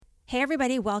Hey,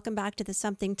 everybody, welcome back to the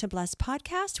Something to Bless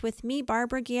podcast with me,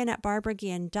 Barbara Guillen at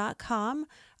barbaraguillen.com.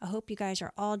 I hope you guys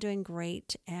are all doing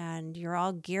great and you're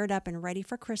all geared up and ready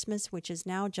for Christmas, which is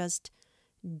now just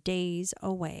days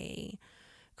away.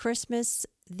 Christmas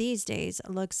these days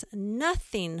looks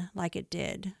nothing like it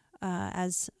did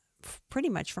as pretty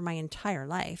much for my entire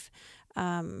life.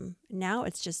 Now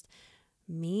it's just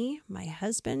me, my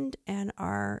husband, and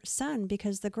our son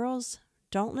because the girls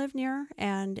don't live near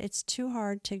and it's too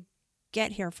hard to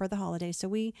get here for the holidays. So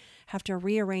we have to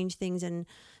rearrange things and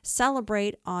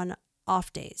celebrate on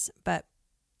off days. But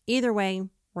either way,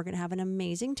 we're going to have an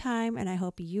amazing time and I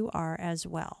hope you are as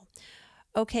well.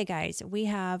 Okay, guys, we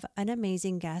have an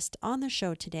amazing guest on the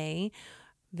show today.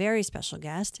 Very special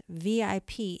guest,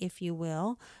 VIP, if you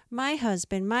will. My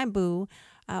husband, my boo,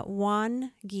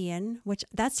 Juan Guillen, which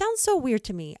that sounds so weird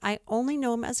to me. I only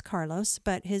know him as Carlos,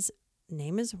 but his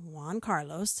name is Juan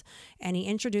Carlos, and he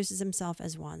introduces himself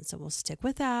as Juan. So we'll stick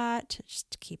with that,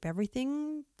 just to keep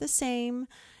everything the same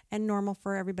and normal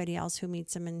for everybody else who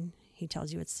meets him, and he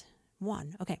tells you it's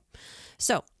Juan. Okay,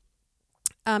 so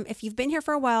if you've been here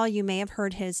for a while, you may have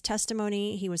heard his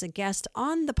testimony. He was a guest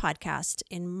on the podcast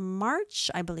in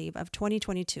March, I believe, of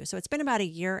 2022. So it's been about a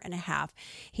year and a half.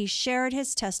 He shared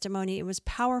his testimony. It was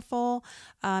powerful.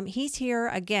 He's here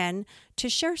again to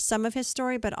share some of his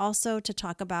story, but also to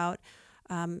talk about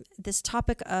this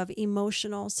topic of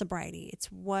emotional sobriety. It's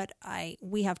what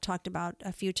we have talked about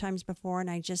a few times before, and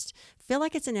I just feel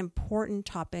like it's an important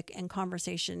topic and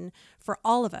conversation for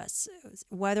all of us,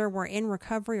 whether we're in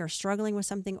recovery or struggling with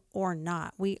something or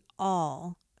not. We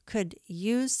all could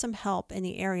use some help in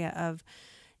the area of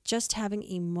just having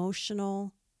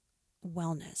emotional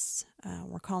wellness.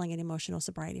 We're calling it emotional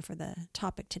sobriety for the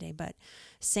topic today, but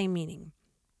same meaning.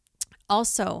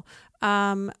 Also,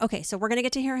 okay, so we're going to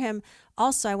get to hear him.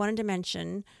 Also, I wanted to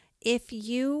mention, if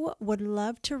you would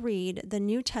love to read the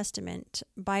New Testament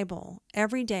Bible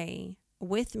every day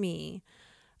with me,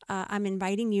 I'm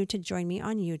inviting you to join me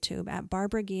on YouTube at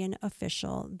Barbara Guillen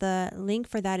Official. The link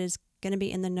for that is going to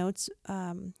be in the notes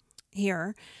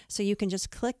here, so you can just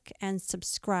click and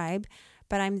subscribe.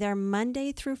 But I'm there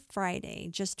Monday through Friday,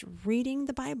 just reading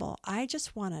the Bible. I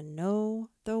just want to know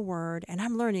the word, and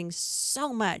I'm learning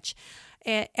so much.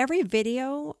 Every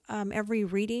video, every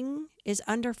reading is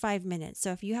under 5 minutes.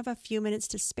 So if you have a few minutes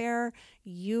to spare,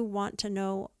 you want to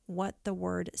know what the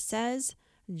word says,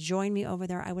 join me over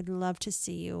there. I would love to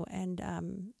see you and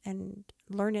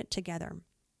learn it together.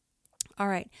 All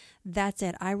right, that's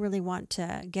it. I really want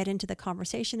to get into the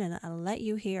conversation and I'll let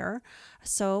you hear.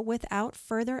 So without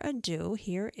further ado,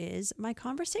 here is my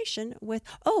conversation with,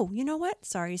 you know what?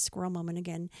 Sorry, squirrel moment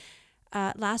again.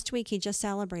 Last week, he just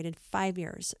celebrated 5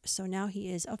 years. So now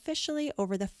he is officially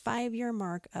over the 5-year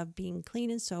mark of being clean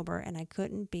and sober, and I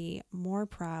couldn't be more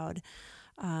proud.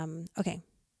 Okay,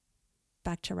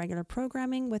 back to regular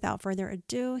programming. Without further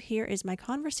ado, here is my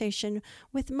conversation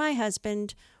with my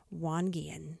husband, Juan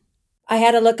Guillen. I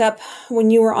had to look up when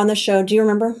you were on the show. Do you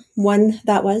remember when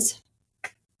that was?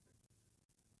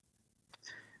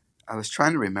 I was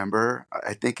trying to remember.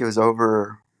 I think it was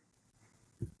over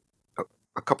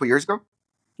a couple years ago.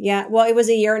 Yeah, well, it was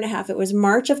a year and a half. It was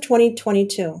March of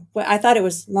 2022. Well, I thought it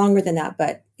was longer than that,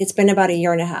 but it's been about a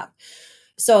year and a half.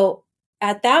 So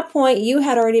at that point, you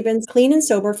had already been clean and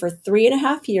sober for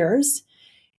 3.5 years.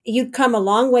 You'd come a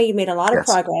long way. You made a lot of Yes.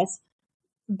 progress.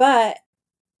 But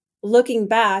looking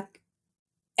back,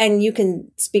 and you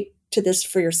can speak to this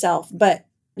for yourself, but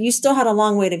you still had a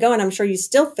long way to go. And I'm sure you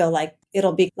still feel like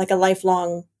it'll be like a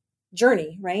lifelong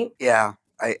journey, right? Yeah,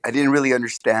 I didn't really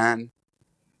understand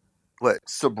what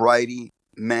sobriety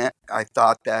meant. I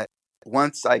thought that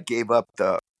once I gave up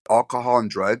the alcohol and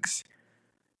drugs,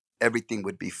 everything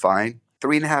would be fine.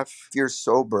 3.5 years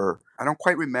sober. I don't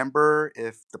quite remember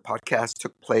if the podcast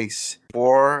took place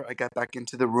before I got back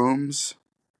into the rooms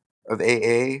of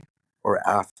AA or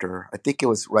after. I think it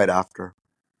was right after.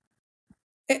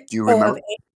 Do you remember?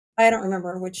 I don't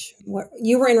remember what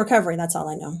you were in recovery. That's all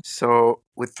I know. So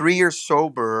with 3 years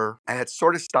sober, I had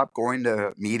sort of stopped going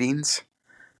to meetings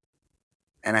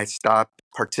and I stopped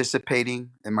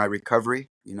participating in my recovery.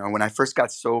 You know, when I first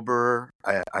got sober,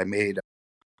 I made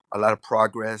a lot of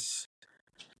progress.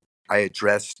 I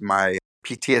addressed my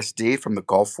PTSD from the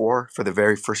Gulf War for the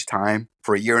very first time.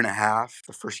 For a year and a half,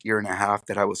 the first year and a half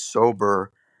that I was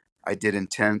sober, I did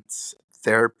intense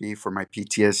therapy for my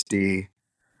PTSD.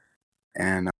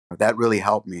 And that really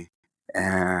helped me.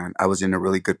 And I was in a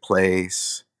really good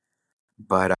place.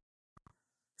 But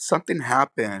something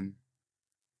happened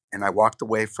and I walked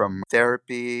away from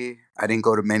therapy. I didn't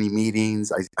go to many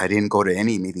meetings. I didn't go to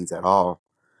any meetings at all.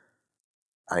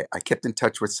 I kept in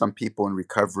touch with some people in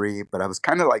recovery, but I was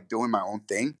kind of like doing my own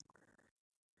thing.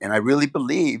 And I really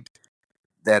believed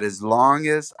that as long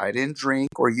as I didn't drink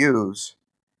or use,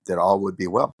 that all would be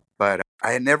well. But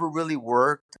I had never really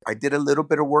worked. I did a little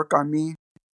bit of work on me,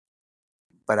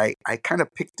 but I kind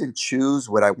of picked and choose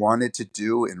what I wanted to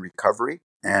do in recovery.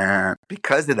 And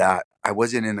because of that, I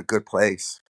wasn't in a good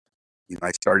place.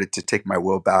 I started to take my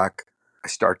will back. I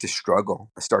start to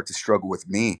struggle. I start to struggle with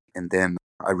me. And then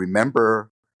I remember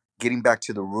getting back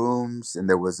to the rooms, and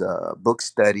there was a book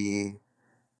study.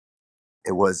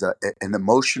 It was an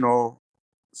emotional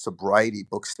sobriety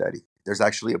book study. There's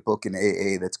actually a book in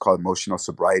AA that's called Emotional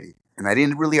Sobriety. And I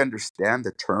didn't really understand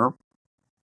the term,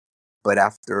 but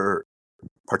after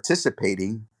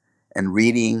participating and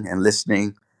reading and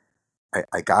listening,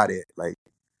 I got it. Like,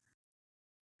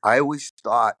 I always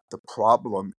thought the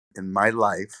problem in my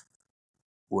life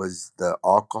was the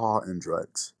alcohol and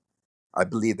drugs. I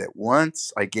believe that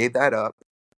once I gave that up,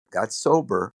 got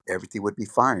sober, everything would be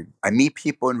fine. I meet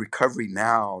people in recovery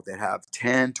now that have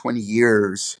 10, 20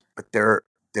 years, but their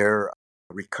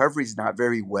recovery is not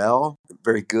very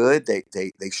good.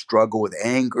 They struggle with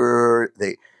anger.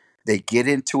 They get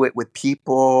into it with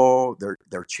people.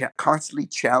 They're constantly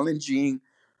challenging.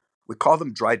 We call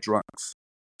them dry drunks.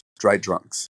 Dry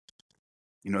drunks.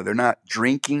 They're not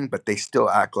drinking, but they still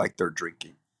act like they're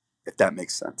drinking, if that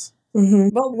makes sense.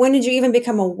 Well, when did you even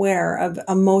become aware of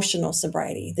emotional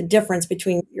sobriety, the difference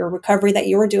between your recovery that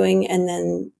you were doing and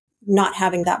then not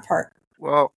having that part?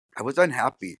 Well, I was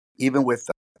unhappy. Even with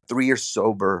 3 years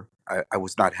sober, I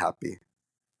was not happy.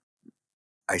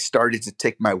 I started to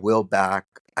take my will back.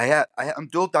 I'm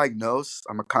dual diagnosed.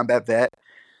 I'm a combat vet,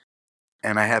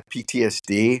 and I have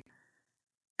PTSD.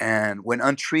 And when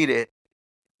untreated,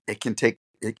 it can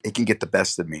get the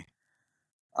best of me.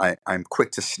 I'm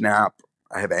quick to snap.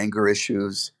 I have anger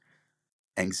issues,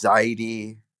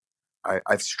 anxiety.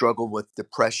 I've struggled with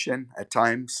depression at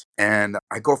times, and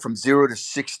I go from 0 to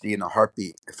 60 in a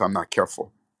heartbeat if I'm not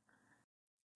careful.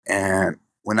 And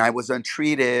when I was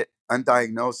untreated,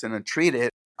 undiagnosed and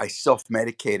untreated, I self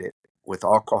medicated with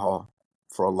alcohol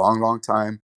for a long, long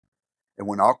time. And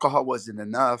when alcohol wasn't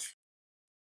enough,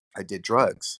 I did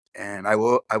drugs. And I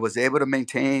was able to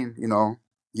maintain,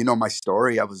 my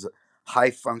story. I was a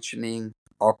high functioning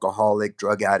alcoholic,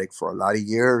 drug addict for a lot of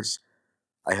years.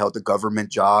 I held a government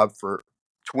job for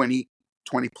 20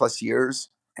 plus years.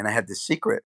 And I had this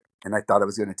secret. And I thought I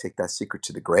was going to take that secret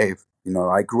to the grave.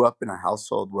 I grew up in a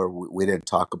household where we didn't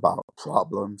talk about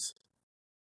problems.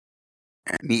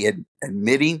 And me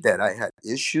admitting that I had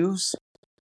issues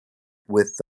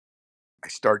with, I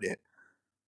started,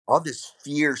 all this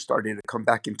fear started to come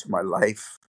back into my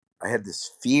life. I had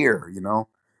this fear,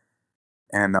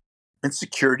 and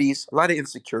insecurities, a lot of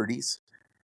insecurities.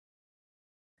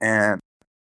 And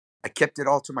I kept it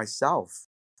all to myself,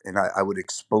 and I would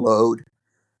explode.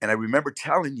 And I remember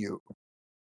telling you,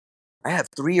 I have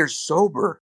 3 years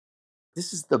sober.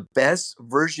 This is the best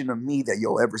version of me that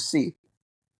you'll ever see.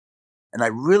 And I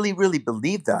really, really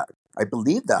believe that. I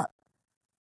believe that.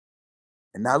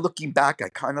 And now looking back, I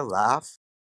kind of laugh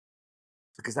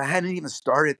because I hadn't even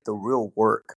started the real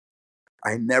work.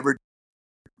 I never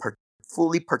par-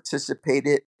 fully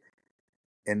participated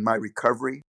in my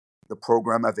recovery, the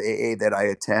program of AA that I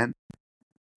attend.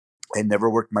 I never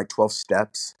worked my 12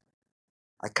 steps.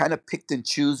 I kind of picked and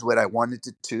choose what I wanted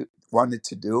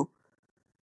to do.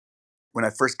 When I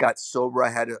first got sober,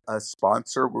 I had a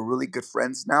sponsor. We're really good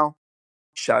friends now.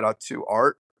 Shout out to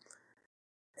Art.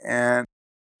 And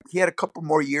he had a couple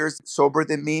more years sober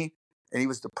than me, and he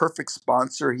was the perfect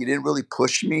sponsor. He didn't really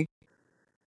push me.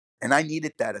 And I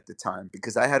needed that at the time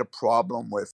because I had a problem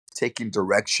with taking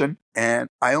direction, and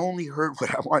I only heard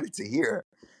what I wanted to hear.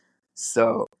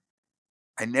 So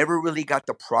I never really got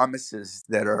the promises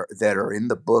that are in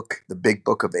the book, the big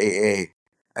book of AA.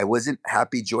 I wasn't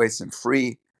happy, joyous, and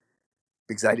free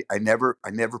because I never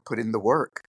put in the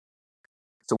work.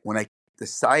 So when I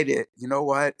decided, you know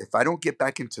what, if I don't get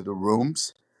back into the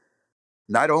rooms,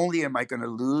 not only am I going to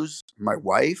lose my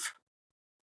wife,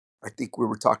 I think we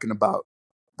were talking about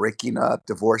breaking up,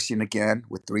 divorcing again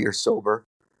with 3 years sober.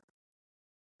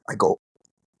 I go,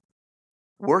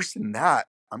 worse than that,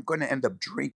 I'm going to end up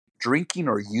drinking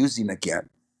or using again.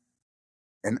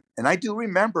 And I do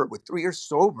remember with 3 years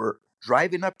sober,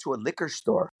 driving up to a liquor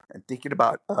store and thinking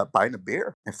about buying a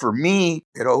beer. And for me,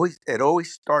 it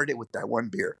always started with that one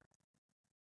beer,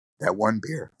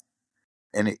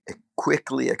 and it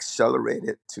quickly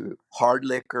accelerated to hard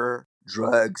liquor,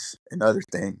 drugs, and other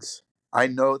things. I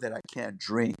know that I can't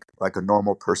drink like a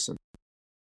normal person.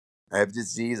 I have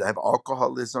disease, I have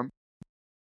alcoholism,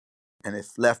 and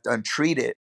if left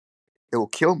untreated, it will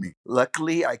kill me.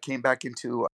 Luckily, I came back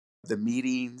into the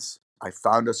meetings. I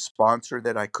found a sponsor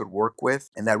that I could work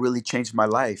with, and that really changed my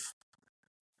life.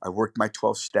 I worked my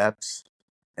 12 steps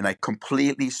and I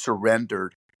completely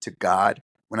surrendered to God.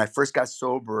 When I first got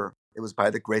sober, it was by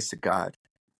the grace of God.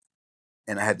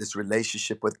 And I had this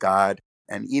relationship with God.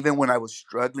 And even when I was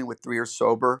struggling with 3 years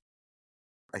sober,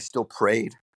 I still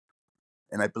prayed.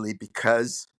 And I believe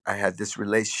because I had this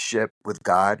relationship with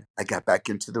God, I got back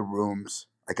into the rooms,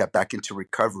 I got back into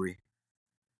recovery,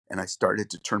 and I started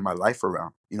to turn my life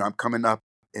around. I'm coming up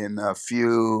in a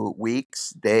few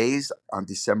weeks, days, on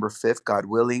December 5th, God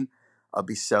willing. I'll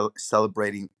be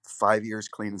celebrating 5 years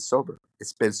clean and sober.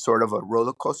 It's been sort of a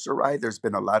roller coaster ride. There's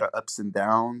been a lot of ups and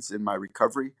downs in my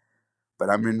recovery, but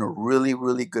I'm in a really,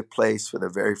 really good place for the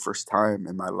very first time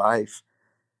in my life.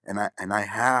 And I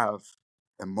have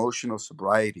emotional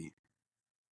sobriety.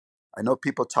 I know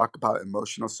people talk about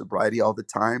emotional sobriety all the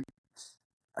time.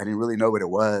 I didn't really know what it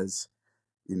was.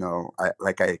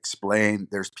 Like I explained,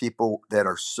 there's people that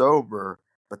are sober,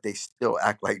 but they still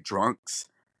act like drunks.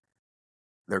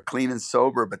 They're clean and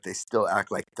sober, but they still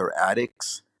act like they're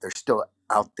addicts. They're still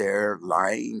out there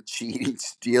lying, cheating,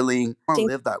 stealing. I don't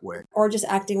live that way. Or just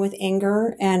acting with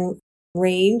anger and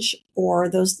rage or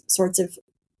those sorts of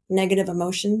negative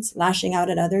emotions, lashing out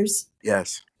at others.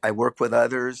 Yes. I work with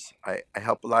others. I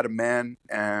help a lot of men,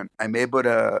 and I'm able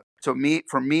to. For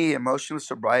me, emotional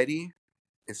sobriety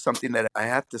is something that I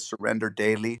have to surrender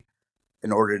daily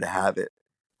in order to have it.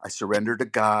 I surrender to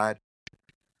God.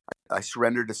 I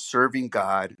surrender to serving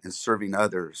God and serving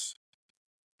others.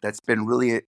 That's been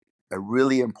really a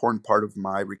really important part of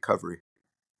my recovery.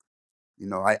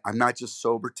 I'm not just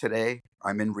sober today,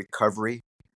 I'm in recovery,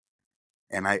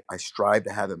 and I strive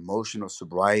to have emotional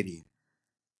sobriety.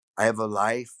 I have a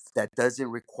life that doesn't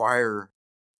require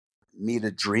me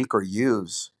to drink or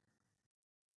use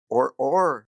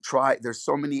or try. There's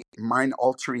so many mind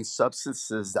altering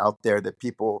substances out there that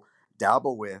people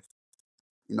dabble with.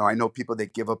 I know people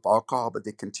that give up alcohol, but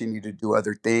they continue to do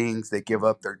other things. They give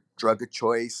up their drug of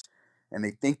choice and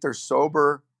they think they're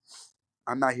sober.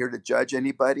 I'm not here to judge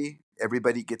anybody.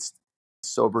 Everybody gets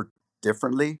sober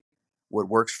differently. What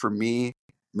works for me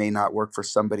may not work for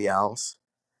somebody else.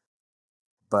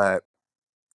 But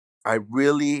I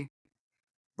really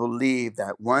believe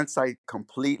that once I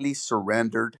completely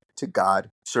surrendered to God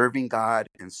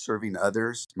and serving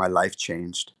others, my life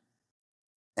changed.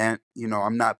 And,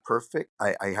 I'm not perfect.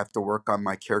 I have to work on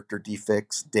my character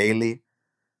defects daily.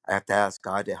 I have to ask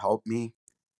God to help me.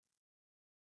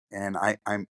 And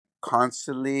I'm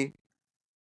constantly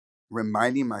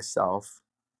reminding myself,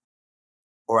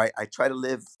 or I try to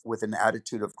live with an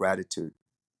attitude of gratitude.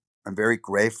 I'm very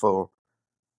grateful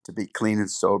to be clean and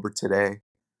sober today.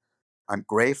 I'm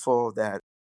grateful that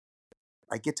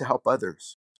I get to help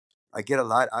others. I get a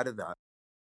lot out of that.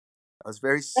 I was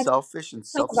very Let's selfish and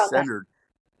talk about that. self-centered.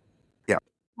 Yeah.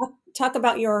 Talk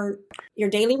about your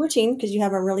daily routine, because you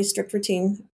have a really strict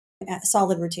routine, a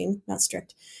solid routine, not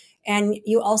strict. And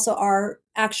you also are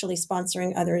actually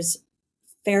sponsoring others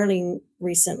fairly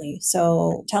recently.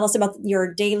 So tell us about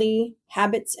your daily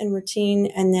habits and routine,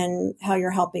 and then how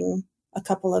you're helping a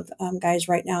couple of guys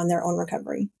right now in their own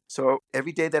recovery. So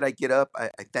every day that I get up, I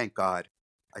thank God.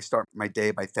 I start my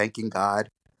day by thanking God.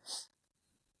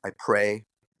 I pray,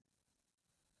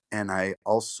 and I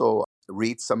also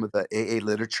read some of the AA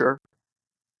literature,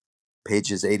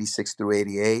 pages 86 through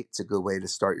 88. It's a good way to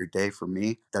start your day for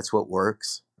me. That's what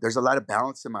works. There's a lot of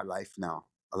balance in my life now,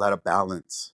 a lot of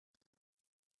balance.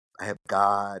 I have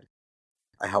God.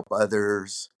 I help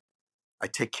others. I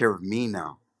take care of me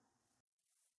now.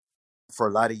 For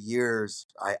a lot of years,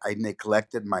 I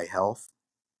neglected my health.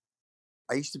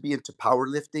 I used to be into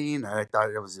powerlifting. And I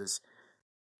thought I was this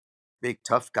big,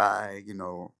 tough guy,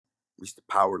 used to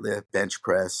power lift, bench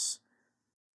press,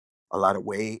 a lot of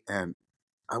weight. And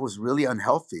I was really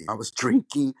unhealthy. I was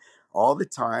drinking all the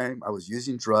time. I was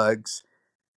using drugs.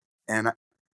 And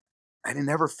I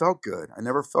never felt good. I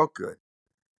never felt good.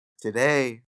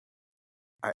 Today,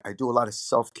 I do a lot of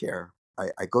self care.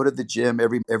 I go to the gym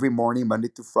every morning, Monday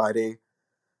through Friday.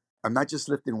 I'm not just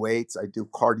lifting weights. I do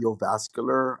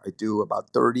cardiovascular. I do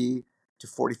about 30 to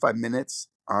 45 minutes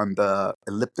on the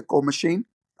elliptical machine.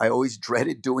 I always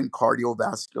dreaded doing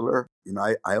cardiovascular.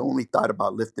 I only thought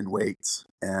about lifting weights.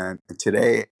 And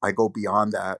today I go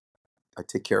beyond that. I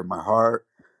take care of my heart.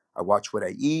 I watch what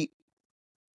I eat.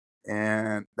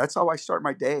 And that's how I start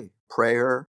my day.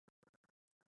 Prayer,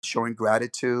 showing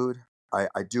gratitude.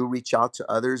 I do reach out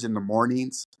to others in the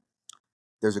mornings.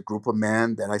 There's a group of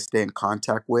men that I stay in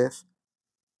contact with.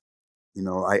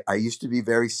 I used to be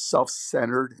very self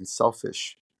centered and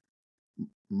selfish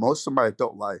most of my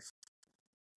adult life.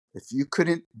 If you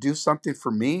couldn't do something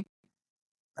for me,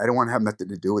 I don't want to have nothing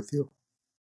to do with you.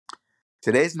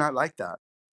 Today's not like that.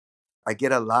 I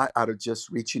get a lot out of just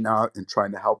reaching out and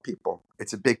trying to help people.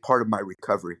 It's a big part of my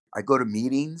recovery. I go to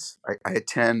meetings. I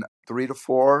attend 3 to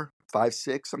 4, 5,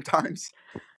 6 sometimes.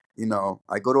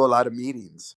 I go to a lot of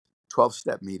meetings,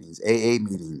 12-step meetings, AA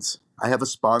meetings. I have a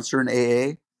sponsor in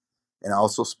AA, and I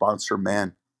also sponsor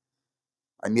men.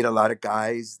 I meet a lot of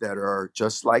guys that are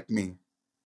just like me,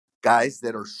 guys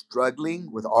that are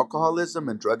struggling with alcoholism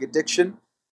and drug addiction.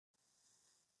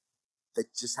 They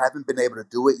just haven't been able to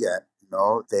do it yet.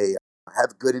 They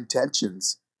have good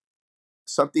intentions.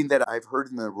 Something that I've heard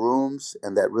in the rooms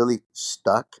and that really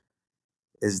stuck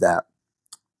is that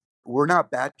we're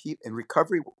not bad people in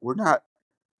recovery. We're not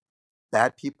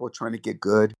bad people trying to get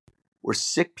good. We're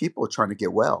sick people trying to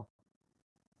get well.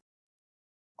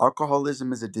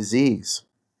 Alcoholism is a disease.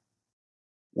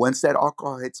 Once that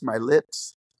alcohol hits my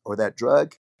lips or that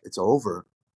drug, it's over.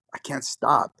 I can't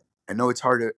stop. I know it's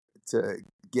hard to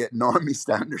get normies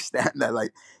to understand that.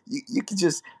 Like, you can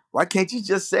just, why can't you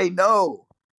just say no?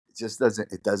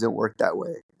 It doesn't work that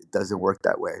way. It doesn't work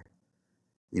that way.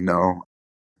 You know,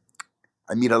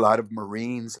 I meet a lot of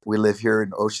Marines. We live here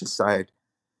in Oceanside.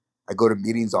 I go to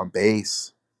meetings on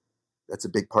base. That's a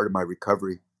big part of my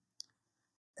recovery.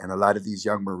 And a lot of these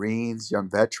young Marines, young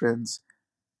veterans,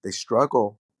 they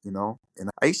struggle. And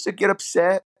I used to get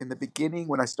upset in the beginning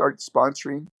when I started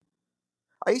sponsoring.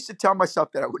 I used to tell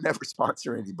myself that I would never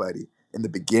sponsor anybody in the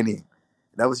beginning.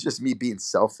 That was just me being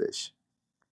selfish.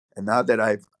 And now that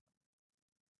I've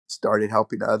started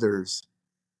helping others,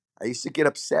 I used to get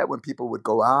upset when people would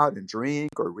go out and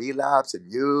drink or relapse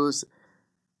and use.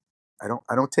 I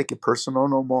don't take it personal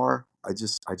no more. I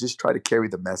just try to carry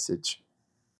the message.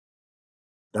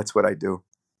 That's what I do.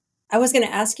 I was going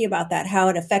to ask you about that, how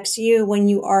it affects you when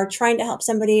you are trying to help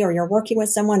somebody or you're working with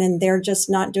someone and they're just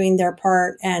not doing their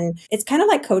part. And it's kind of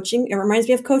like coaching. It reminds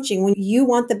me of coaching. When you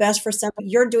want the best for someone,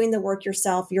 you're doing the work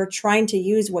yourself. You're trying to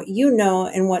use what you know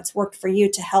and what's worked for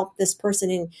you to help this person.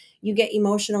 And you get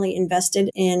emotionally invested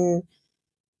in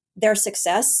their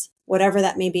success, whatever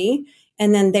that may be.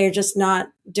 And then they're just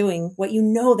not doing what you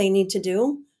know they need to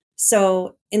do.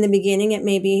 So in the beginning, it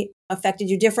maybe affected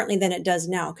you differently than it does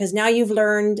now, because now you've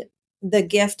learned the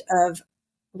gift of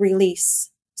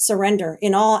release, surrender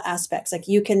in all aspects. Like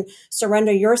you can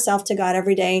surrender yourself to God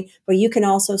every day, but you can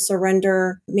also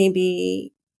surrender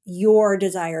maybe your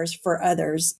desires for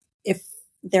others if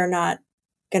they're not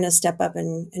going to step up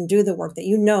and do the work that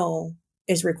you know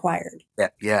is required. Yeah,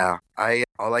 yeah. I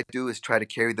all I do is try to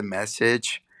carry the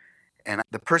message, and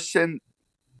the person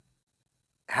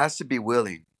has to be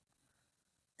willing,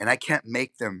 and I can't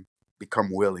make them become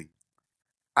willing.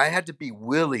 I had to be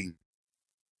willing.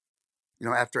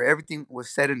 After everything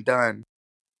was said and done,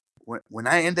 when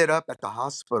I ended up at the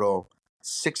hospital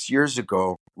 6 years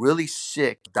ago, really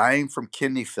sick, dying from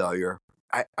kidney failure,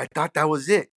 I thought that was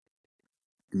it.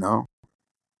 You know,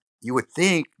 you would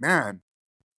think, man,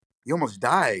 you almost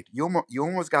died. You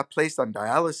almost got placed on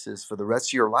dialysis for the rest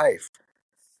of your life.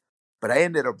 But I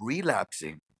ended up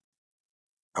relapsing.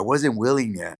 I wasn't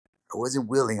willing yet. I wasn't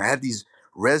willing. I had these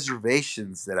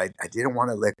reservations that I didn't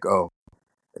want to let go.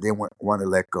 I didn't want to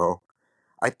let go.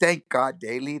 I thank God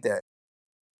daily that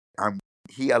I'm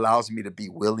He allows me to be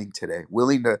willing today,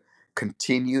 willing to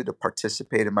continue to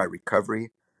participate in my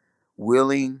recovery,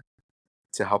 willing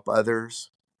to help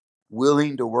others,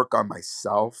 willing to work on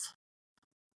myself.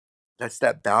 That's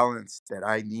that balance that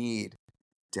I need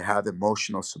to have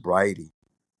emotional sobriety.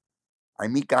 I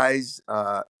meet guys,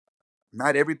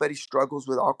 not everybody struggles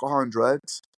with alcohol and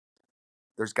drugs.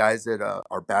 There's guys that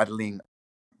are battling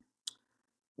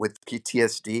with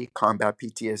PTSD, combat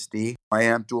PTSD. I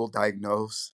am dual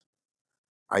diagnosed.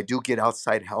 I do get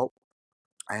outside help.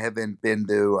 I haven't been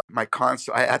to my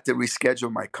consul. I have to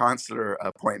reschedule my consular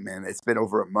appointment. It's been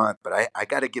over a month, but I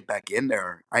got to get back in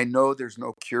there. I know there's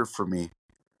no cure for me.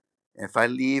 If I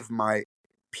leave my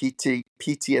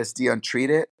PTSD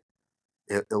untreated,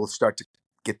 it will start to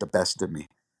get the best of me.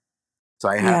 So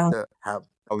I have Yeah. to have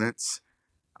balance.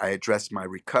 I address my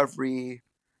recovery,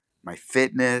 my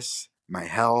fitness, my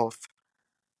health,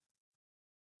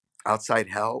 outside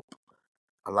help.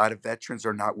 A lot of veterans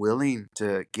are not willing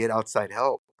to get outside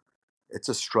help. It's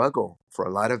a struggle for a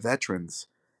lot of veterans.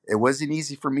 It wasn't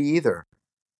easy for me either.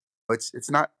 It's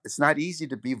not easy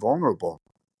to be vulnerable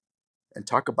and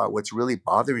talk about what's really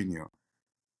bothering you.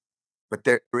 But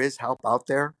there is help out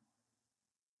there.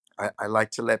 I like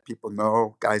to let people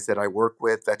know, guys that I work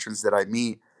with, veterans that I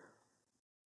meet,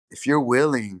 if you're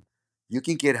willing, you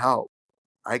can get help.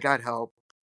 I got help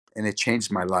and it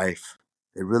changed my life.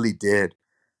 It really did.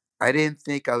 I didn't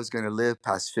think I was going to live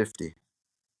past 50.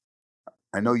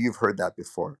 I know you've heard that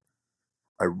before.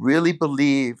 I really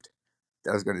believed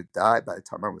that I was going to die by the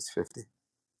time I was 50.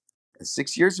 And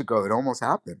 6 years ago, it almost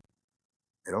happened.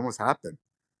 It almost happened.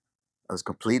 I was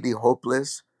completely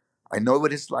hopeless. I know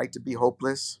what it's like to be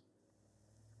hopeless.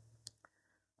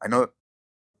 I know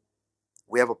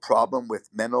we have a problem with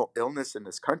mental illness in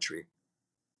this country,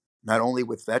 not only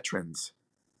with veterans,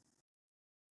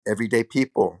 everyday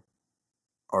people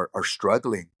are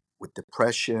struggling with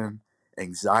depression,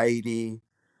 anxiety.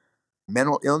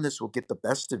 Mental illness will get the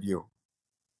best of you.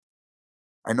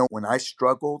 I know when I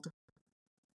struggled,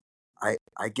 I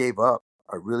gave up.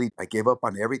 I gave up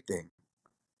on everything.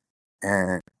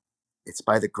 And it's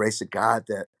by the grace of God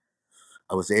that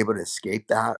I was able to escape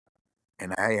that.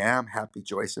 And I am happy,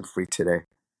 joyous, and free today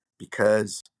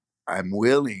because I'm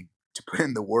willing to put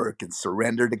in the work and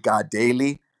surrender to God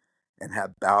daily and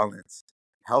have balance,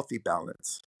 healthy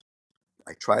balance.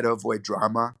 I try to avoid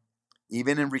drama.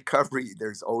 Even in recovery,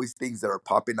 there's always things that are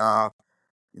popping off.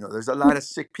 There's a lot of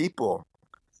sick people.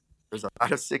 There's a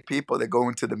lot of sick people that go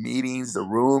into the meetings, the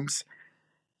rooms.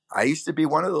 I used to be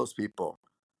one of those people.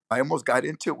 I almost got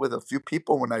into it with a few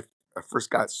people when I first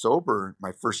got sober,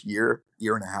 my first year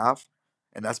and a half.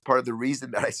 And that's part of the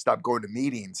reason that I stopped going to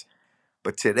meetings.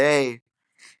 But today,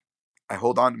 I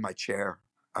hold on to my chair.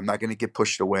 I'm not going to get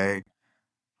pushed away.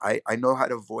 I know how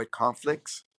to avoid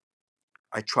conflicts.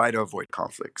 I try to avoid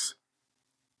conflicts.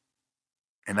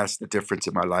 And that's the difference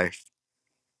in my life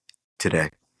today.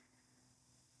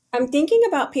 I'm thinking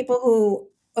about people who,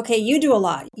 okay, you do a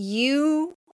lot.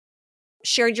 You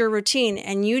shared your routine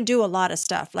and you do a lot of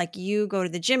stuff. Like you go to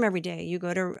the gym every day, you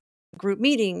go to group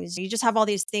meetings, you just have all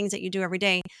these things that you do every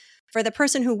day. For the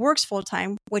person who works full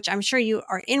time, which I'm sure you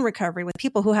are in recovery with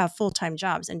people who have full time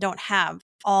jobs and don't have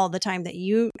all the time that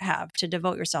you have to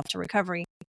devote yourself to recovery,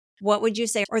 what would you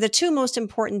say are the two most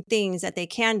important things that they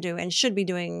can do and should be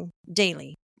doing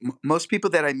daily? Most people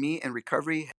that I meet in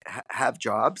recovery have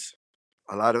jobs.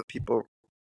 A lot of people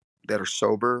that are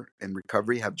sober in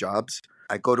recovery have jobs.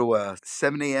 I go to a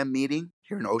 7 a.m. meeting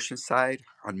here in Oceanside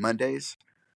on Mondays,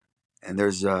 and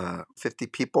there's 50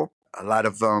 people. A lot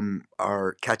of them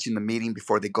are catching the meeting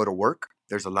before they go to work.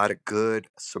 There's a lot of good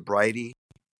sobriety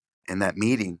in that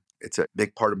meeting. It's a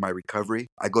big part of my recovery.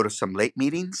 I go to some late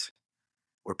meetings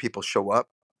where people show up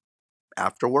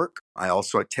after work. I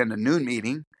also attend a noon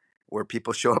meeting where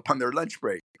people show up on their lunch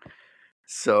break.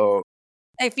 So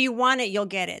If you want it, you'll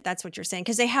get it. That's what you're saying.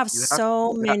 Because they have you have,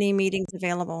 so you have many meetings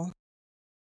available.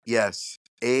 yes,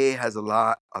 AA has a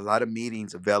lot of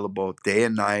meetings available day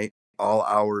and night, all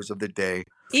hours of the day.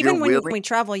 If you're Even when willing, we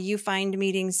travel, you find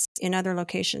meetings in other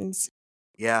locations.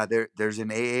 yeah, there's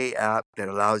an AA app that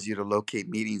allows you to locate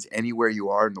meetings anywhere you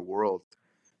are in the world.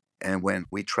 And when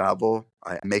we travel,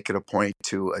 I make it a point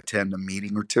to attend a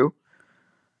meeting or two.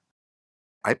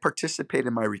 I participate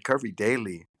in my recovery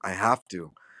daily. I have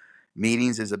to.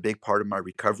 Meetings is a big part of my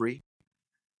recovery.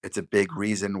 It's a big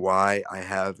reason why I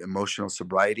have emotional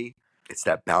sobriety. It's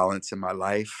that balance in my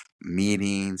life,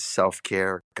 meetings, self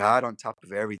care, God on top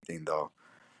of everything, though.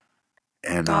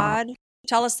 And God,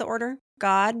 tell us the order.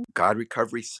 God. God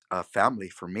recovery's family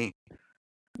for me.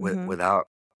 Hmm. Without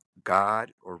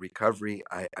God or recovery,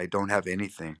 I don't have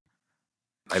anything.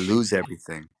 I lose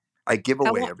everything. I give I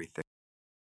away want everything.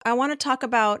 I want to talk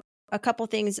about a couple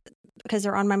things because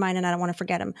they're on my mind and I don't want to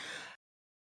forget them.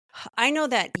 I know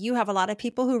that you have a lot of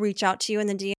people who reach out to you in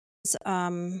the DMs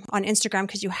on Instagram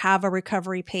because you have a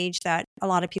recovery page that a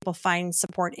lot of people find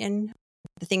support in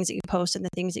the things that you post and the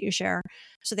things that you share.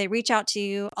 So they reach out to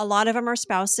you. A lot of them are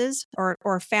spouses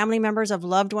or family members of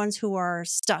loved ones who are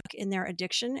stuck in their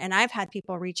addiction. And I've had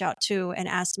people reach out too and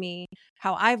ask me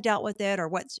how I've dealt with it or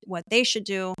what they should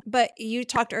do. But you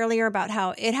talked earlier about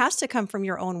how it has to come from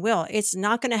your own will. It's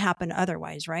not going to happen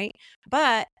otherwise, right?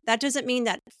 But that doesn't mean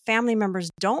that family members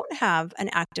don't have an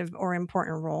active or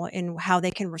important role in how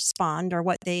they can respond or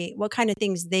what kind of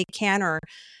things they can or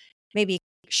maybe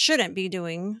shouldn't be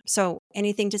doing. So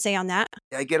anything to say on that?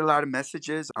 I get a lot of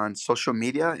messages on social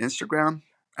media, Instagram.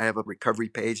 I have a recovery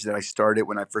page that I started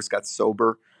when I first got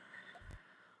sober.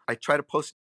 I try to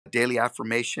post daily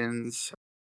affirmations,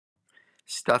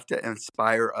 stuff to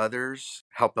inspire others,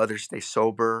 help others stay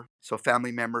sober. So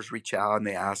family members reach out and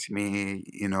they ask me,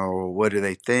 what do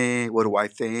they think? What do I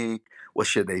think? What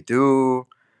should they do?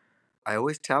 I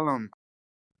always tell them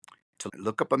to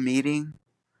look up a meeting,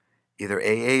 either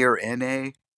AA or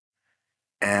NA,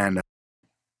 and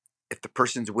if the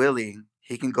person's willing,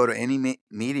 he can go to any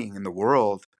meeting in the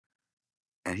world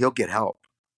and he'll get help.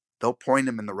 They'll point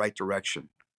him in the right direction.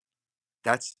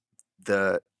 That's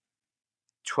the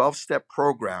 12-step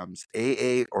programs,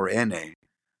 AA or NA.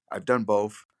 I've done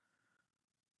both.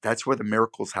 That's where the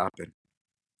miracles happen.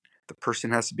 The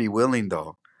person has to be willing,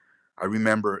 though. I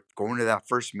remember going to that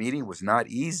first meeting was not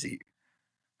easy.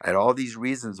 I had all these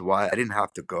reasons why I didn't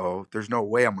have to go. There's no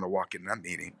way I'm going to walk in that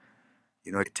meeting.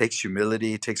 It takes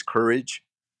humility, it takes courage,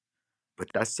 but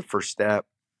that's the first step.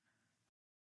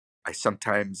 I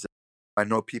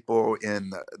know people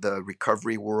in the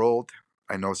recovery world.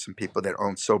 I know some people that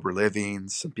own sober living,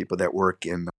 some people that work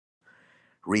in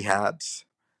rehabs,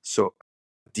 so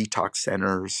detox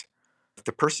centers. If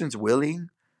the person's willing,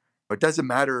 it doesn't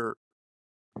matter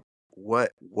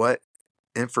what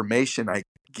information I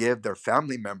give their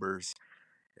family members.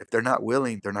 If they're not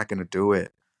willing, they're not going to do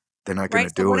it. They're not going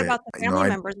Right. to So do what it. about the family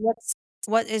members?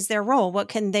 What is their role? What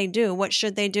can they do? What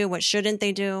should they do? What shouldn't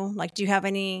they do? Like, do you have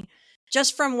any,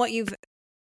 just from what you've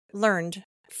learned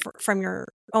from your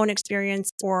own experience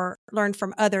or learned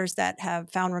from others that have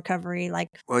found recovery? Like,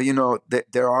 Well,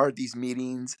 there are these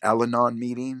meetings, Al-Anon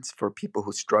meetings for people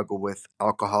who struggle with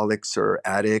alcoholics or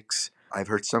addicts. I've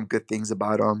heard some good things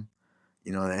about them.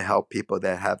 They help people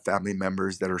that have family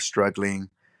members that are struggling.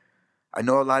 I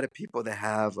know a lot of people that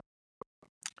have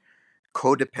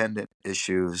codependent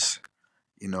issues.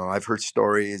 I've heard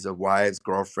stories of wives,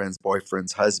 girlfriends,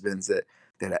 boyfriends, husbands that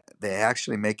they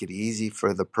actually make it easy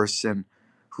for the person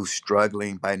who's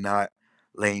struggling by not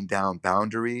laying down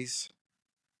boundaries.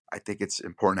 I think it's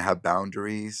important to have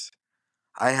boundaries.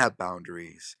 I have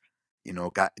boundaries.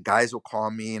 Guys will call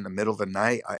me in the middle of the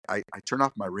night. I turn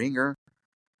off my ringer.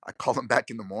 I call them back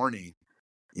in the morning.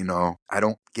 I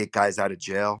don't get guys out of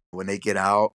jail. When they get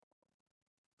out,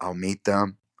 I'll meet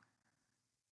them.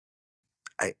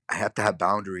 I have to have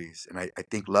boundaries. And I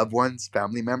think loved ones,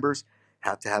 family members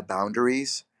have to have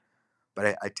boundaries.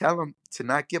 But I tell them to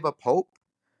not give up hope.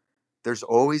 There's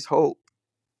always hope.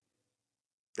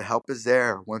 The help is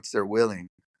there once they're willing.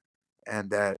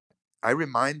 And that I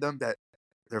remind them that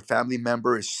their family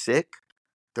member is sick.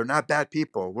 They're not bad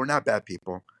people. We're not bad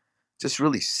people, just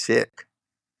really sick.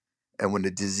 And when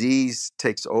the disease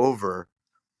takes over,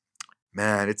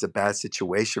 man, it's a bad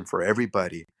situation for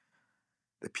everybody.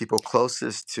 The people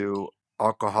closest to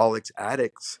alcoholics,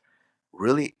 addicts,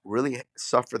 really, really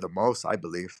suffer the most, I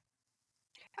believe.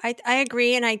 I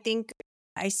agree. And I think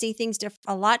I see things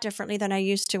a lot differently than I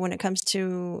used to when it comes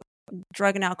to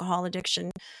drug and alcohol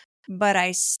addiction. But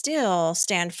I still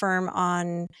stand firm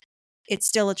on it's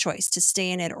still a choice to stay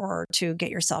in it or to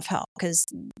get yourself help, because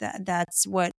that's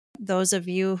what those of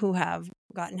you who have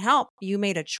gotten help, you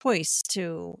made a choice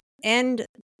to end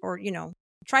or,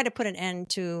 try to put an end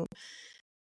to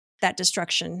that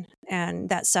destruction and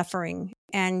that suffering.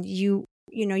 And you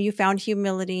found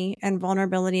humility and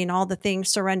vulnerability and all the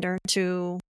things, surrender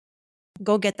to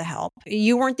go get the help.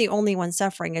 You weren't the only one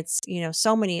suffering. It's,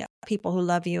 so many people who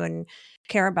love you and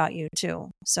care about you too.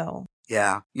 So,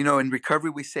 Yeah. In recovery,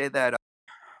 we say that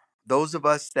those of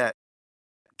us that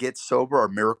get sober are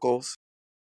miracles.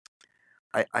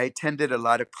 I attended a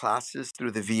lot of classes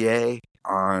through the VA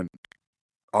on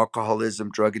alcoholism,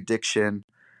 drug addiction,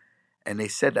 and they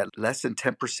said that less than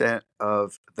 10%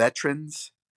 of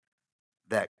veterans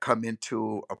that come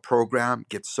into a program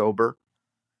get sober.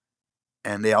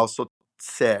 And they also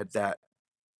said that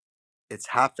it's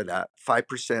half of that,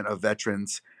 5% of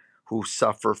veterans who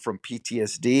suffer from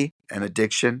PTSD and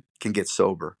addiction can get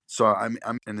sober. So I'm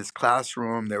in this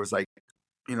classroom. There was it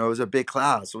was a big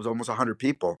class. It was almost 100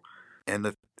 people.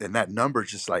 And that number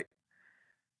just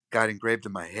got engraved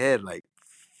in my head. Like,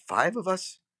 5 of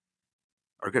us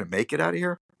are going to make it out of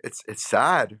here. It's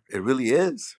sad. It really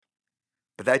is.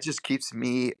 But that just keeps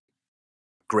me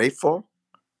grateful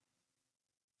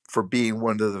for being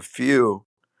one of the few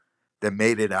that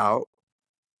made it out.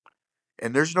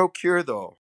 And there's no cure,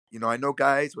 though. I know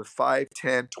guys with 5,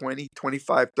 10, 20,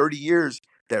 25, 30 years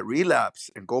that relapse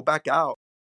and go back out.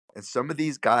 And some of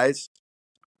these guys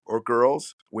or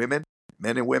girls, women,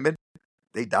 men and women,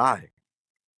 they die,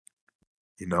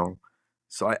 you know.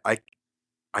 So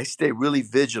I stay really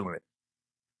vigilant,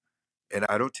 and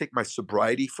I don't take my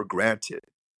sobriety for granted.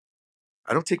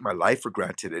 I don't take my life for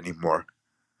granted anymore.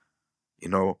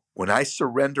 When I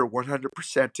surrender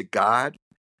 100% to God,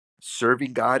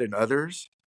 serving God and others,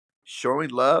 showing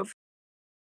love,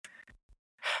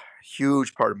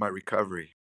 huge part of my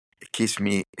recovery. It keeps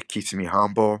me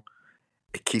humble.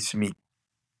 It keeps me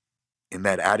in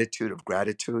that attitude of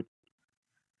gratitude.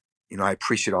 I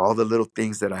appreciate all the little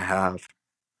things that I have.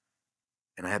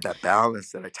 And I have that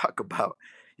balance that I talk about.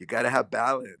 You got to have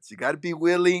balance. You got to be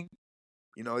willing.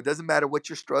 It doesn't matter what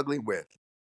you're struggling with: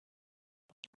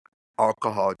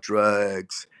 alcohol,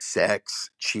 drugs,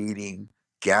 sex, cheating,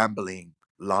 gambling,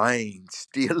 lying,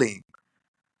 stealing.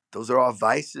 Those are all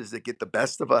vices that get the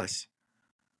best of us.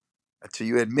 until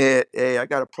you admit, hey, I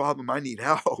got a problem. I need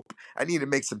help. I need to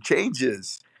make some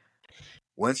changes.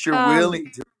 Once you're Um,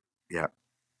 willing to, yeah,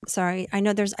 sorry, I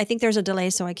think there's a delay,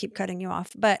 so I keep cutting you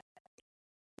off. But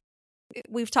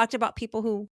we've talked about people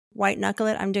who white knuckle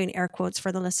it. I'm doing air quotes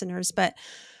for the listeners, but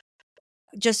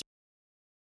just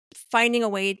finding a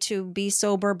way to be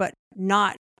sober, but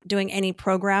not doing any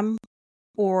program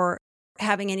or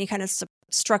having any kind of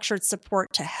structured support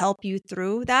to help you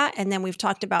through that. And then we've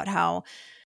talked about how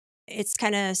it's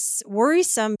kind of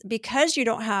worrisome because you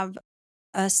don't have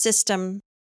a system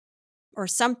or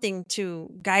something to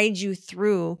guide you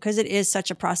through, because it is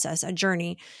such a process, a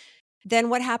journey. Then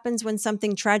what happens when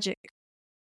something tragic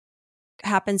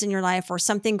happens in your life or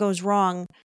something goes wrong?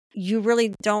 You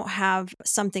really don't have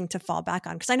something to fall back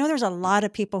on. Because I know there's a lot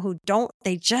of people who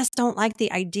they just don't like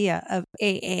the idea of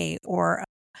AA or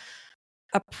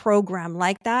a program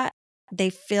like that. They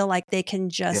feel like they can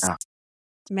just yeah,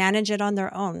 manage it on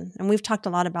their own. And we've talked a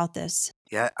lot about this.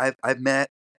 yeah. I've met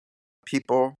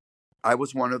people. I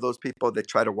was one of those people that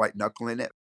try to white knuckling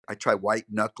it. I try white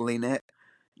knuckling it,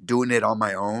 doing it on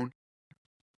my own,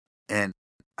 and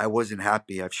I wasn't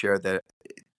happy. I've shared that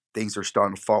things are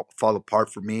starting to fall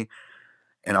apart for me,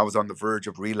 and I was on the verge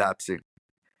of relapsing.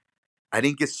 I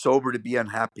didn't get sober to be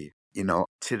unhappy.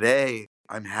 Today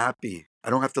I'm happy. I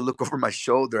don't have to look over my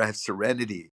shoulder. I have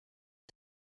serenity.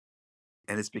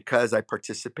 And it's because I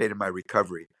participate in my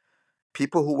recovery.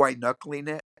 People who white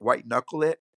knuckle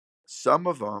it, some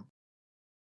of them,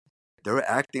 they're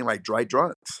acting like dry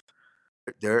drunks.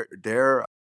 They're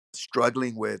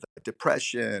struggling with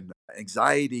depression,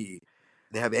 anxiety.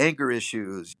 They have anger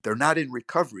issues. They're not in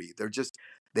recovery.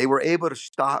 They were able to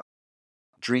stop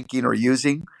drinking or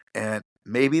using, and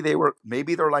maybe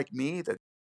they're like me, that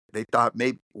they thought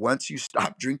maybe once you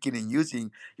stop drinking and using,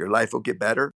 your life will get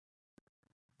better.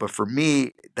 But for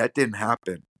me, that didn't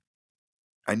happen.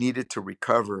 I needed to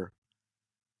recover.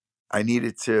 I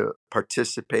needed to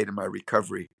participate in my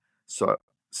recovery, so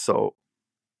so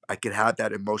I could have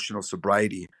that emotional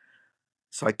sobriety,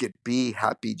 so I could be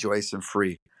happy, joyous, and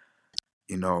free.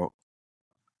 You know,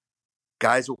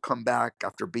 Guys will come back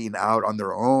after being out on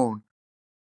their own.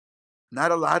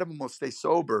 Not a lot of them will stay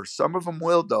sober. Some of them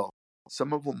will, though.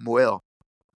 Some of them will,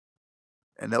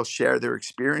 and they'll share their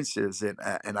experiences, and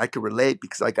I can relate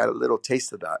because I got a little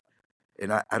taste of that.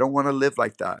 And I don't want to live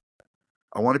like that.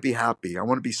 I want to be happy. I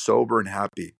want to be sober and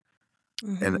happy.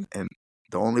 And Mm-hmm. and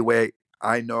the only way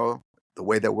I know, the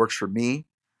way that works for me,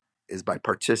 is by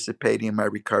participating in my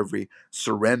recovery,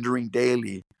 surrendering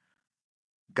daily,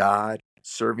 God,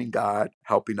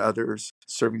 helping others,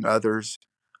 serving others.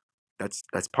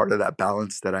 That's part of that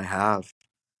balance that I have.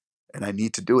 And I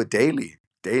need to do it daily.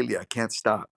 Daily. I can't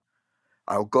stop.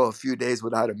 I'll go a few days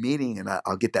without a meeting, and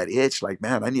I'll get that itch like,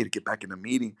 man, I need to get back in a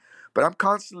meeting. But I'm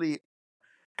constantly,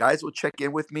 guys will check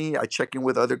in with me. I check in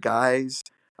with other guys.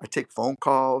 I take phone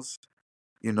calls.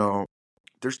 You know,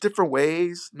 there's different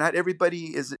ways. Not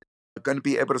everybody is going to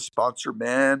be able to sponsor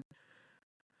men.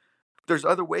 There's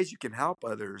other ways you can help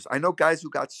others. I know guys who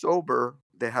got sober,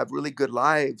 they have really good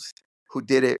lives, who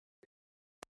did it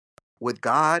with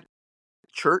God,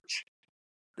 church.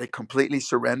 They completely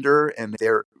surrender, and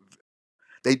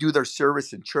they do their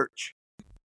service in church.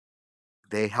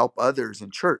 They help others in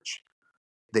church.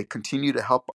 They continue to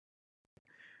help.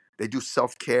 They do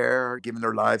self-care, giving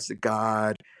their lives to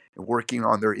God and working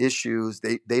on their issues.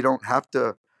 They don't have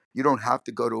to, you don't have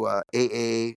to go to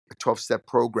a 12-step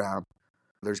program.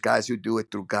 There's guys who do it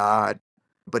through God.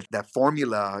 But that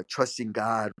formula, trusting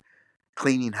God,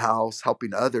 cleaning house,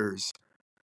 helping others,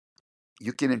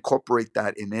 you can incorporate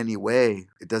that in any way.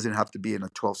 It doesn't have to be in a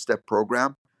 12-step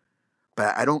program.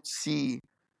 But I don't see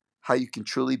how you can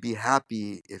truly be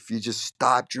happy if you just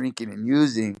stop drinking and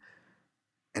using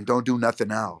and don't do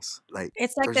nothing else. Like,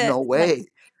 It's like there's no like way.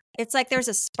 it's like there's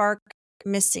a spark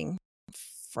missing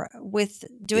with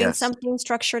doing Yes. something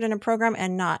structured in a program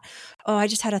and not. Oh, I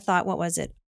just had a thought. What was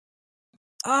it?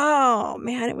 Oh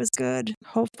man, it was good.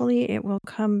 Hopefully it will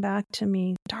come back to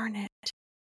me. Darn it.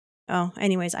 Oh,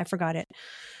 anyways, I forgot it.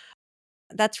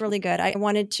 That's really good. I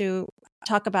wanted to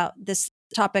talk about this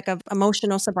topic of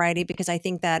emotional sobriety because I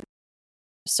think that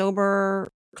sober,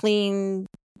 clean,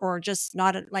 or just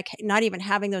not even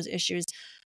having those issues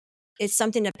is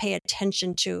something to pay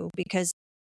attention to because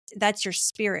that's your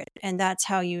spirit and that's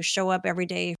how you show up every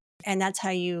day and that's how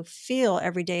you feel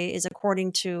every day is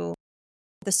according to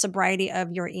the sobriety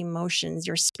of your emotions,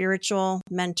 your spiritual,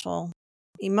 mental,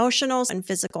 emotional, and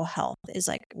physical health is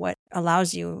like what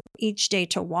allows you each day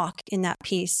to walk in that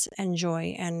peace and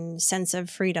joy and sense of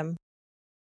freedom.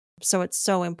 So it's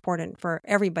so important for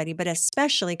everybody, but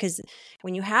especially because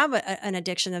when you have an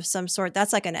addiction of some sort,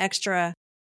 that's like an extra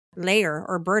layer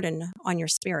or burden on your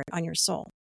spirit, on your soul.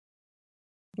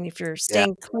 And if you're Yeah,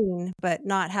 staying clean, but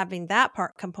not having that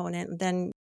part component,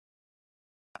 then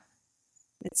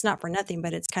it's not for nothing,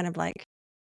 but it's kind of like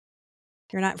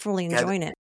you're not fully yeah, enjoying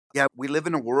it. yeah. We live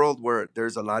in a world where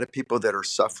there's a lot of people that are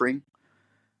suffering.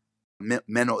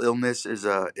 Mental illness is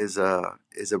a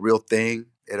real thing.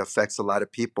 It affects a lot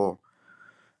of people,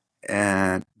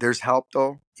 and there's help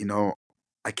though.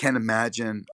 I can't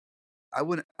imagine. I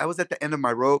was at the end of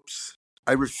my ropes.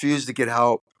 I refused to get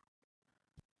help,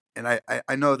 and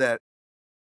I know that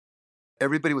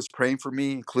everybody was praying for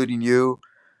me, including you.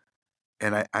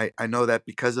 And I know that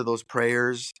because of those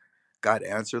prayers, God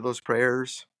answered those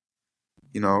prayers.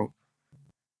 You know,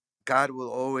 God will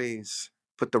always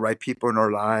put the right people in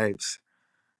our lives.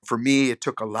 For me, it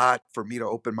took a lot for me to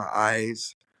open my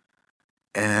eyes.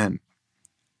 And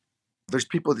there's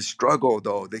people that struggle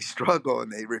though. They struggle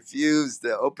and they refuse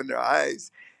to open their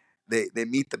eyes. They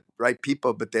meet the right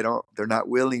people, but they're not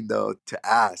willing though to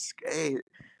ask, hey,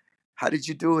 how did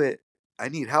you do it? I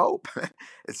need help.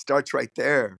 It starts right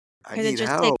there. I Because need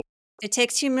help. it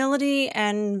takes humility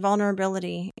and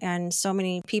vulnerability. And so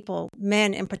many people,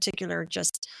 men in particular,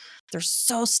 just they're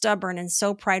so stubborn and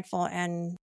so prideful,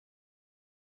 and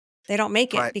they don't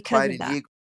make it because Pride of and that. ego.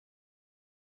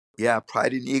 Yeah,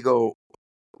 pride and ego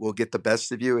will get the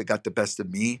best of you. It got the best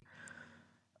of me.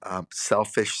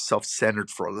 Selfish, self-centered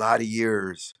for a lot of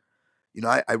years.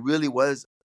 I really was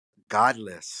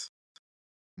godless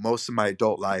most of my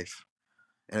adult life.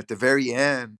 And at the very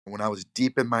end, when I was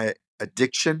deep in my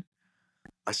addiction,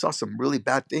 I saw some really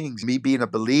bad things. Me being a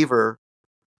believer,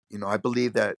 I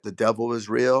believe that the devil is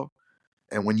real.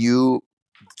 And when you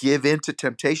give in to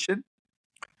temptation,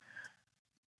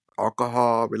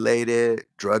 alcohol related,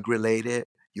 drug related,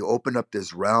 you open up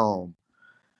this realm.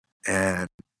 And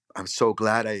I'm so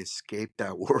glad I escaped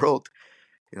that world.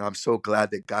 I'm so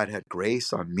glad that God had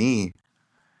grace on me.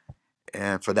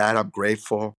 And for that, I'm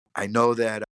grateful. I know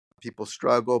that people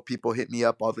struggle. People hit me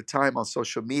up all the time on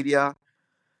social media.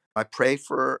 I pray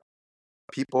for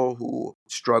people who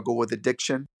struggle with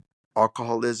addiction,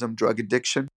 alcoholism, drug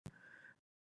addiction,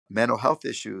 mental health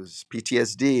issues,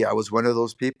 PTSD. I was one of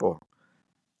those people.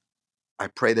 I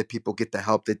pray that people get the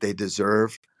help that they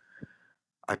deserve.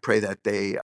 I pray that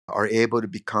they are able to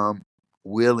become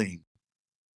willing.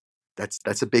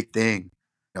 That's a big thing.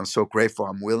 I'm so grateful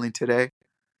I'm willing today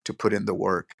to put in the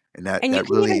work. And that And that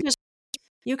really,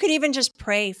 you could even just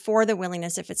pray for the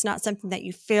willingness. If it's not something that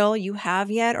you feel you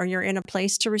have yet or you're in a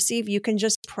place to receive, you can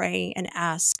just pray and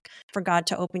ask for God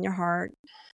to open your heart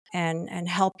and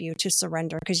help you to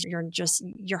surrender, because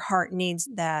your heart needs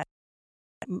that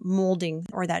molding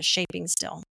or that shaping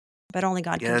still. But only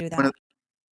God can yeah, do that.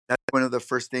 that's one of the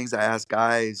first things I ask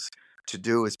guys to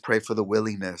do is pray for the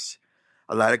willingness.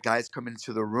 A lot of guys come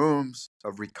into the rooms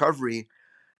of recovery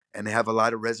and they have a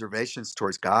lot of reservations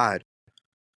towards God.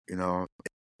 You know,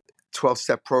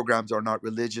 12-step programs are not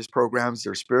religious programs,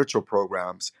 they're spiritual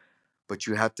programs, but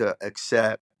you have to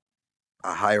accept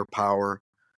a higher power,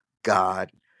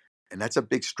 God. And that's a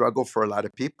big struggle for a lot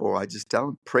of people. I just tell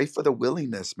them, pray for the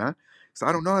willingness, man. So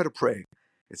I don't know how to pray.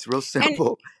 It's real And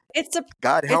simple. it's a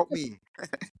God it's help me. it's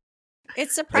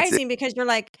That's it. surprising because you're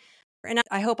like, and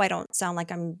I hope I don't sound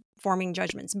like I'm forming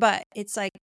judgments, but it's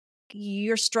like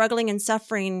you're struggling and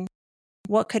suffering.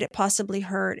 What could it possibly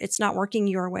hurt? It's not working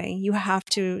your way. You have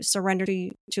to surrender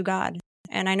to God.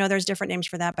 And I know there's different names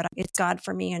for that, but it's God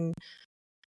for me. And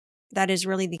that is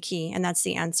really the key. And that's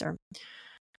the answer.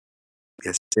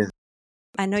 Yes, yes.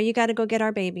 I know you got to go get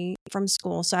our baby from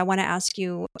school. So I want to ask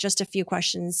you just a few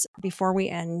questions before we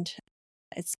end.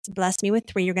 It's blessed me with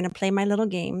 3. You're going to play my little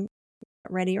game.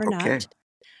 Ready or Okay. not?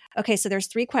 Okay, so there's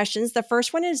 3 questions. The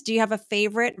first one is, do you have a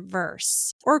favorite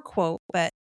verse or quote,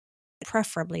 but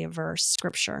preferably a verse,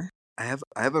 scripture? I have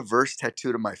a verse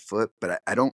tattooed on my foot, but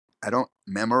I don't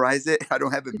memorize it. I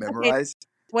don't have it It's okay. memorized.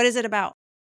 What is it about?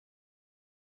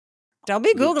 Don't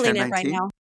be Luke ten Googling it right nineteen. now.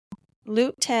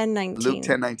 Luke Luke 10:19.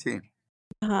 10:19.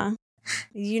 Uh-huh.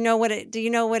 Do you know what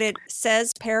it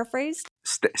says paraphrased?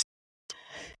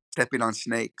 Stepping on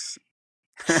snakes.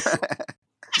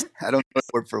 I don't know it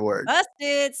word for word.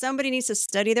 Busted. Somebody needs to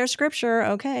study their scripture.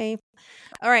 Okay.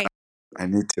 All right. I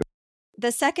need to.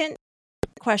 The second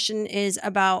question is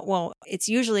about, well, it's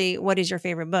usually what is your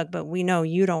favorite book, but we know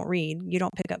you don't read. You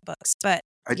don't pick up books. But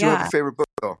I do have a yeah, favorite book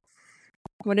though.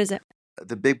 what is it?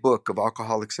 The Big Book of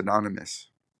Alcoholics Anonymous.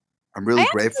 I'm I really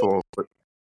actually grateful.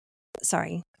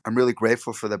 sorry. I'm really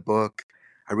grateful for the book.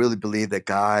 I really believe that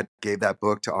God gave that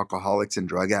book to alcoholics and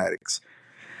drug addicts.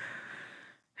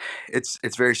 It's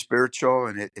very spiritual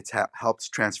and it's helps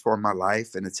transform my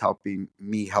life and it's helping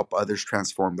me help others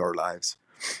transform their lives.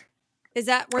 Is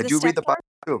that where I the do read steps the are?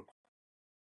 Bible too.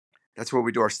 That's where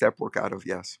we do our step work out of.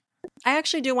 Yes, I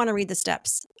actually do want to read the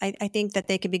steps. I think that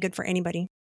they could be good for anybody.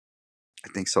 I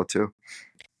think so too.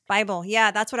 Bible.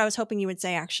 Yeah, that's what I was hoping you would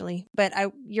say, actually. But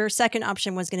your second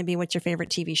option was going to be what's your favorite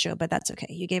TV show, but that's okay.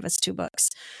 You gave us 2 books.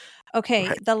 Okay,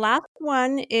 Right. the last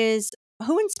one is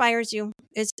who inspires you?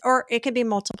 Or it could be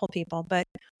multiple people, but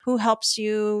who helps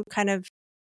you kind of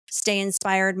stay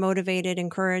inspired, motivated,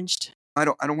 encouraged? I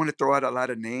don't want to throw out a lot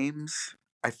of names.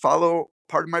 I follow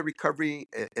part of my recovery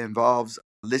involves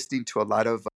listening to a lot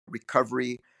of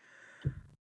recovery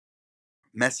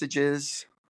messages,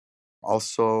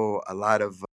 also a lot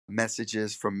of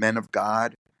messages from men of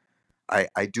God. I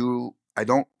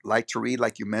don't like to read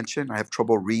like you mentioned. I have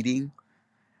trouble reading,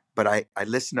 but I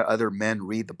listen to other men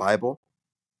read the Bible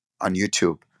on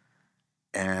YouTube.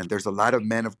 And there's a lot of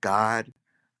men of God.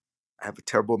 I have a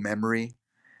terrible memory,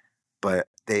 but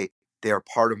they are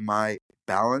part of my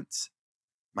balance,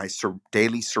 my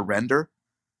daily surrender,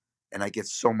 and I get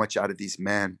so much out of these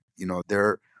men. You know,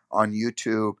 they're on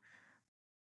YouTube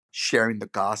sharing the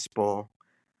gospel.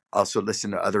 I also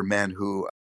listen to other men who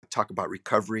talk about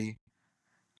recovery.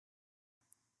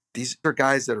 These are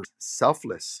guys that are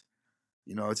selfless.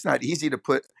 You know, it's not easy to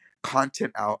put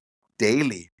content out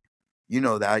daily. You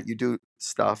know that. You do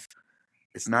stuff.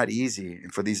 It's not easy.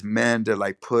 And for these men to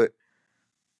like put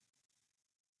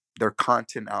their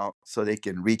content out so they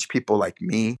can reach people like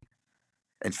me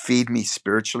and feed me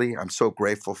spiritually, I'm so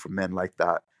grateful for men like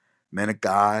that. Men of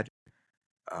God,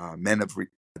 men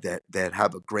that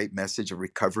have a great message of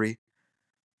recovery.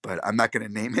 But I'm not going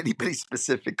to name anybody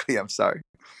specifically. I'm sorry.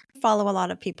 Follow a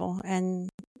lot of people, and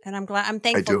I'm I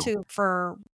thankful do. too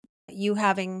for you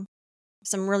having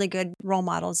some really good role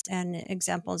models and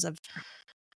examples of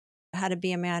how to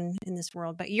be a man in this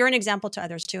world. But you're an example to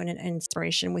others too, and an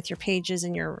inspiration with your pages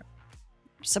and your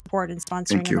support and sponsoring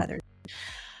Thank of you. others.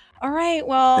 All right.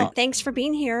 Well, Thank, thanks for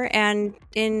being here. And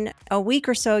in a week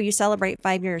or so, you celebrate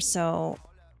 5 years. So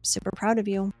super proud of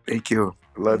you. thank you.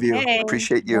 Love you. Okay.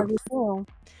 Appreciate Love you. you too.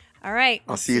 All right.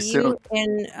 I'll We'll see you see soon. you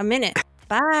in a minute.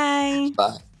 Bye.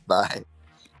 Bye. Bye.